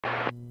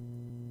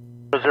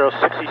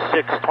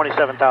066,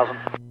 27,000.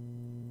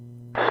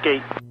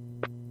 Skate.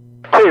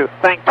 2,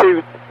 bank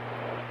 2,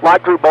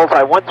 live group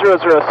bullseye,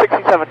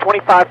 10067,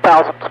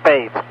 25,000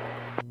 spades.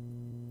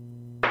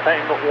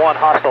 Payne 1,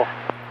 hostile.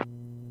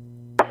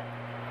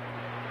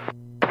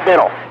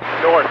 Middle.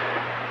 North.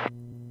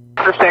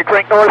 Understand,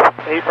 crank north.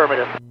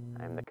 Affirmative.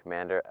 I'm the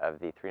commander of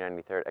the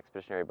 393rd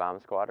Expeditionary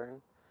Bomb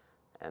Squadron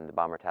and the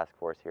Bomber Task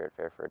Force here at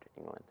Fairford,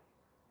 England.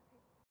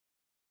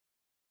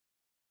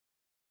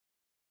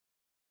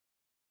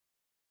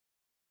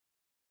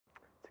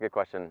 It's a good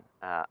question.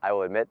 I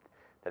will admit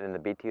that in the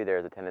B-2 there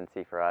is a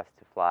tendency for us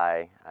to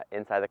fly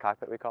inside the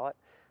cockpit, we call it,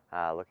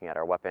 looking at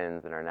our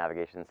weapons and our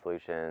navigation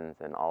solutions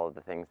and all of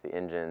the things, the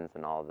engines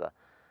and all of the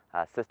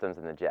systems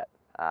in the jet.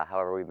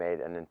 However, we made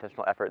an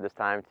intentional effort this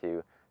time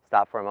to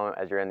stop for a moment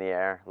as you're in the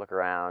air, look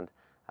around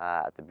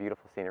at the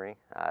beautiful scenery,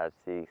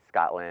 see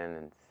Scotland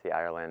and see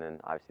Ireland and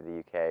obviously the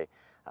UK,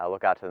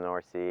 look out to the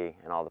North Sea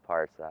and all the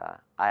parts.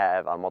 I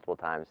have on multiple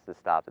times just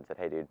stopped and said,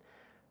 hey dude,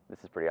 this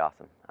is pretty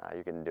awesome.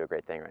 You're going to do a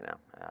great thing right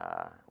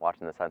now.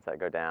 Watching the sunset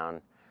go down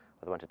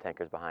with a bunch of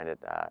tankers behind it,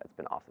 it's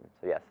been awesome.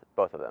 So yes,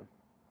 both of them.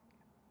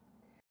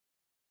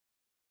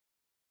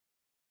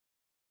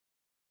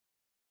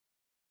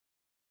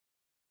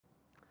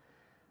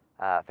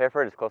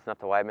 Fairford is close enough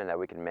to Wigmore that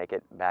we can make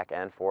it back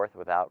and forth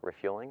without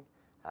refueling.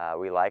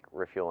 We like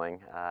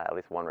refueling, at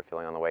least one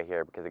refueling on the way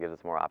here, because it gives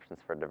us more options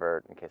for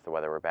divert in case the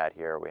weather were bad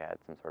here or we had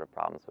some sort of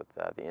problems with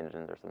the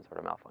engines or some sort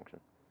of malfunction.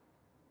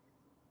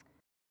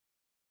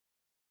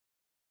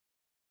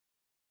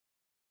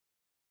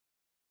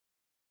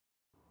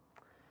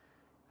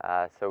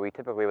 So we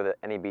typically, with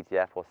any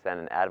BTF, will send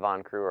an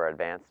advon crew or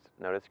advanced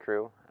notice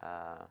crew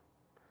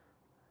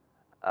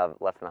of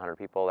less than 100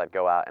 people that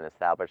go out and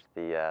establish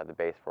the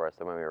base for us.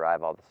 So when we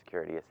arrive, all the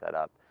security is set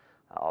up,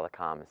 all the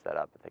comm is set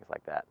up, and things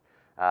like that.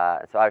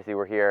 So obviously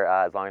we're here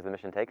as long as the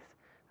mission takes.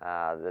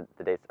 The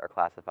dates are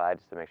classified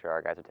just to make sure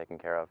our guys are taken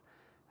care of,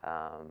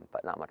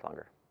 but not much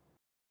longer.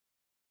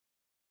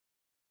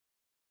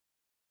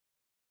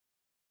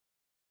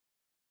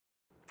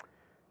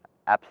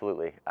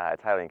 Absolutely.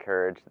 It's highly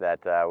encouraged that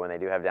when they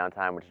do have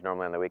downtime, which is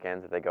normally on the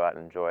weekends, that they go out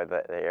and enjoy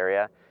the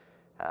area.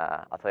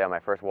 I'll tell you on my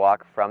first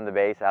walk from the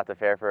base out to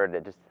Fairford,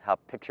 just how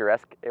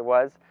picturesque it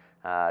was,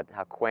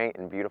 how quaint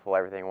and beautiful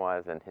everything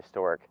was, and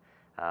historic.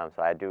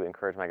 So I do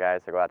encourage my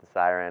guys to go out to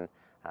Siren.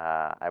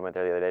 I went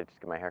there the other day to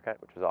get my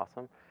haircut, which was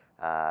awesome.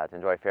 To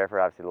enjoy Fairford,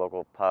 obviously the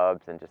local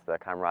pubs and just the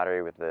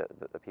camaraderie with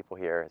the people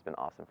here has been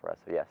awesome for us.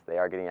 So yes, they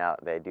are getting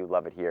out. They do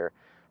love it here.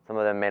 Some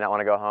of them may not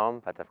want to go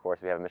home, but of course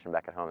we have a mission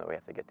back at home that we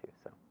have to get to.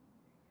 So.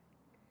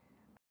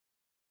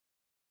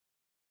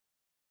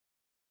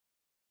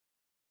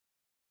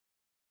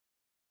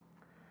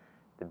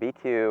 The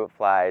B-2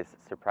 flies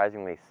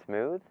surprisingly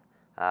smooth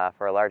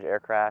for a large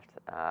aircraft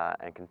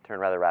and can turn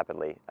rather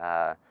rapidly.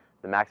 The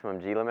maximum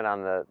G limit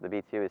on the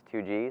B-2 is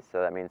 2 Gs, so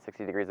that means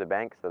 60 degrees of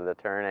bank, so the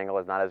turn angle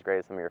is not as great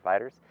as some of your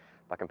fighters.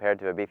 But compared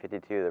to a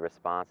B-52, the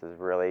response is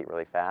really,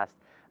 really fast,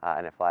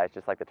 and it flies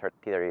just like the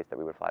T-30s that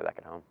we would fly back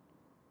at home.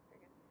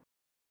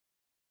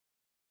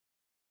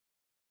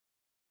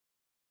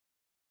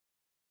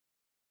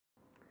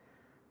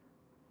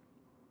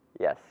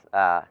 Yes,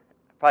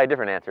 probably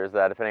different answers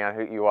depending on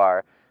who you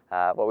are.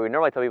 What we would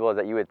normally tell people is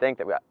that you would think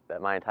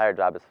that my entire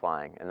job is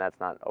flying, and that's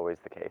not always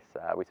the case.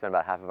 We spend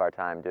about half of our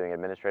time doing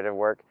administrative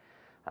work,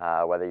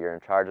 whether you're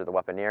in charge of the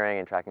weaponeering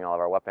and tracking all of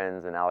our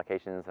weapons and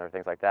allocations or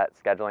things like that.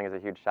 Scheduling is a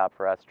huge job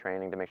for us,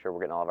 training to make sure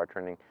we're getting all of our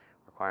training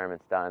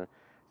requirements done.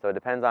 So it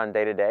depends on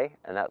day to day,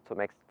 and that's what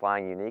makes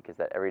flying unique, is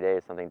that every day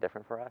is something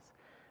different for us.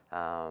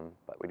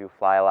 But we do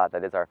fly a lot,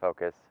 that is our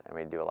focus, and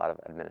we do a lot of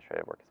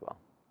administrative work as well.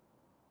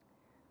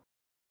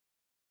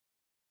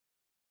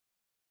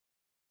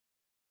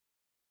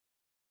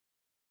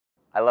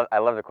 I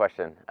love the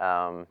question.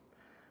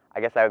 I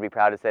guess I would be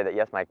proud to say that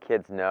yes, my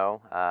kids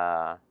know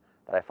that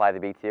I fly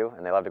the B-2,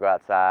 and they love to go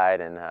outside.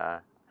 And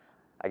I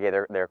gave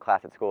their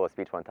class at school a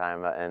speech one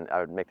time, and I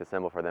would make the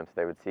symbol for them so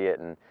they would see it.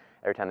 And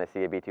every time they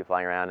see a B-2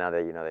 flying around now,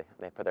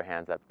 they put their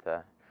hands up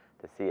to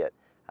see it.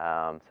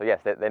 So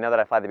yes, they know that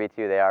I fly the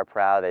B-2. They are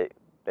proud. They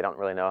don't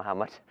really know how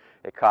much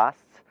it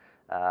costs.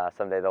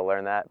 Someday they'll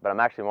learn that. But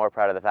I'm actually more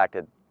proud of the fact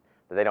that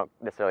they don't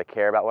necessarily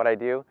care about what I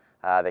do.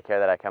 They care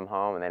that I come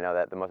home, and they know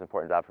that the most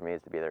important job for me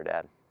is to be their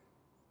dad.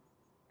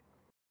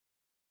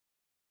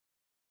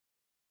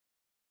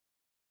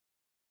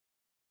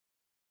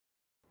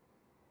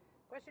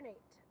 Question 8.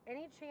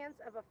 Any chance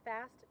of a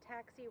fast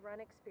taxi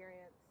run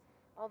experience?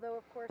 Although,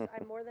 of course,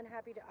 I'm more than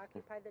happy to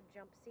occupy the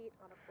jump seat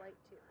on a flight,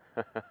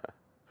 too.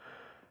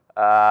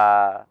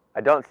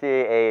 I don't see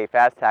a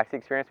fast taxi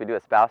experience. We do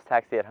a spouse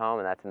taxi at home,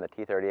 and that's in the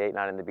T-38,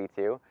 not in the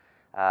B-2.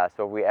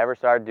 So if we ever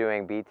start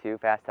doing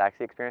B-2 fast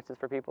taxi experiences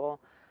for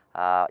people,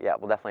 yeah,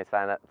 we'll definitely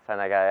sign that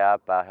guy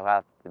up. He'll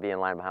have to be in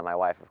line behind my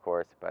wife, of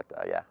course, but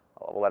yeah,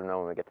 we'll let him know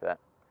when we get to that.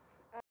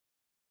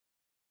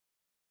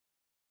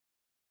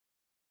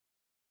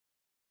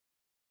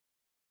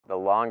 The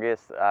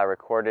longest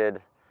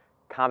recorded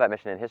combat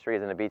mission in history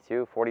is in a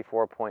B-2,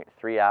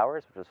 44.3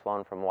 hours, which was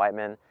flown from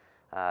Wigmore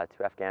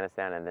to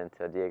Afghanistan and then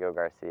to Diego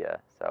Garcia.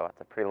 So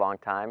it's a pretty long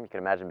time. You can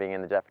imagine being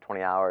in the jet for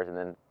 20 hours and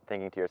then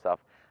thinking to yourself,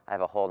 I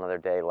have a whole another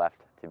day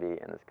left to be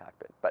in this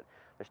cockpit. But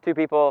there's 2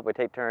 people. We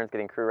take turns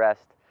getting crew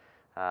rest.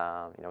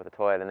 You know, with a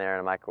toilet in there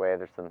and a microwave,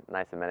 there's some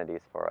nice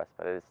amenities for us,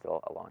 but it is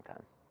still a long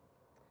time.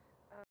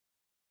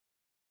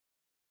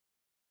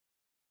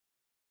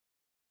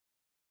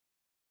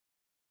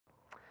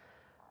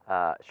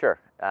 Sure.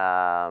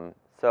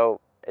 So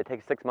it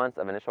takes 6 months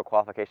of initial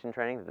qualification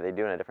training that they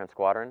do in a different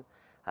squadron.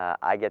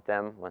 I get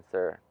them once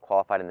they're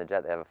qualified in the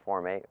jet. They have a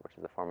Form 8, which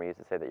is the form we use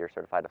to say that you're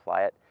certified to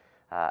fly it.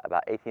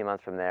 About 18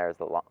 months from there is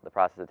the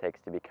process it takes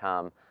to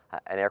become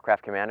an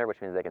aircraft commander,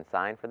 which means they can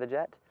sign for the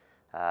jet.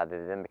 They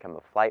then become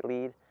a flight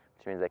lead,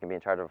 which means they can be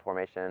in charge of a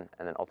formation,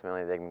 and then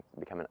ultimately they can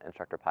become an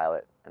instructor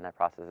pilot. And that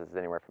process is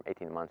anywhere from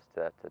 18 months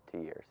to 2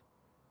 years.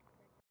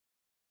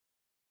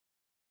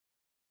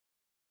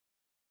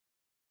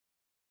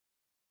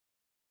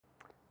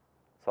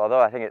 So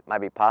although I think it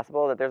might be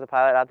possible that there's a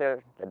pilot out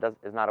there that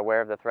is not aware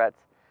of the threats,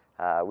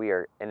 we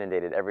are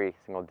inundated every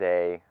single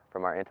day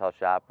from our intel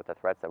shop with the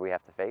threats that we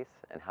have to face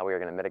and how we are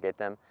going to mitigate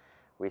them.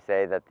 We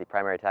say that the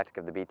primary tactic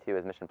of the B-2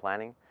 is mission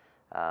planning,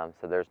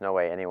 so there's no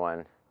way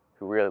anyone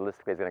who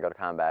realistically is going to go to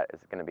combat is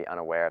going to be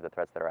unaware of the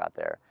threats that are out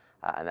there,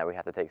 and that we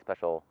have to take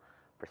special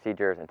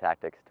procedures and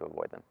tactics to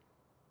avoid them.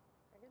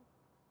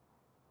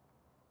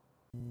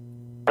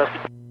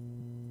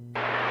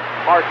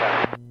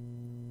 Martha.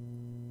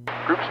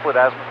 Group split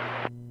azimuth.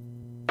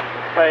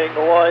 Payne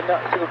 1,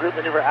 single group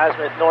maneuver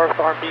azimuth, north,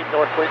 arm beam,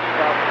 north 22,000,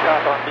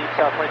 south, arm beam,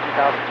 south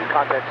 22,000, 2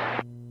 contacts.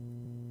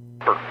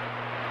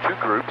 2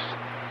 groups.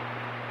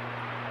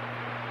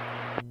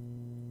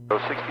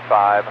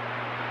 65,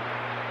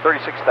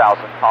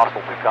 36,000,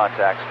 hostile 2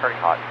 contacts, turning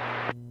hot.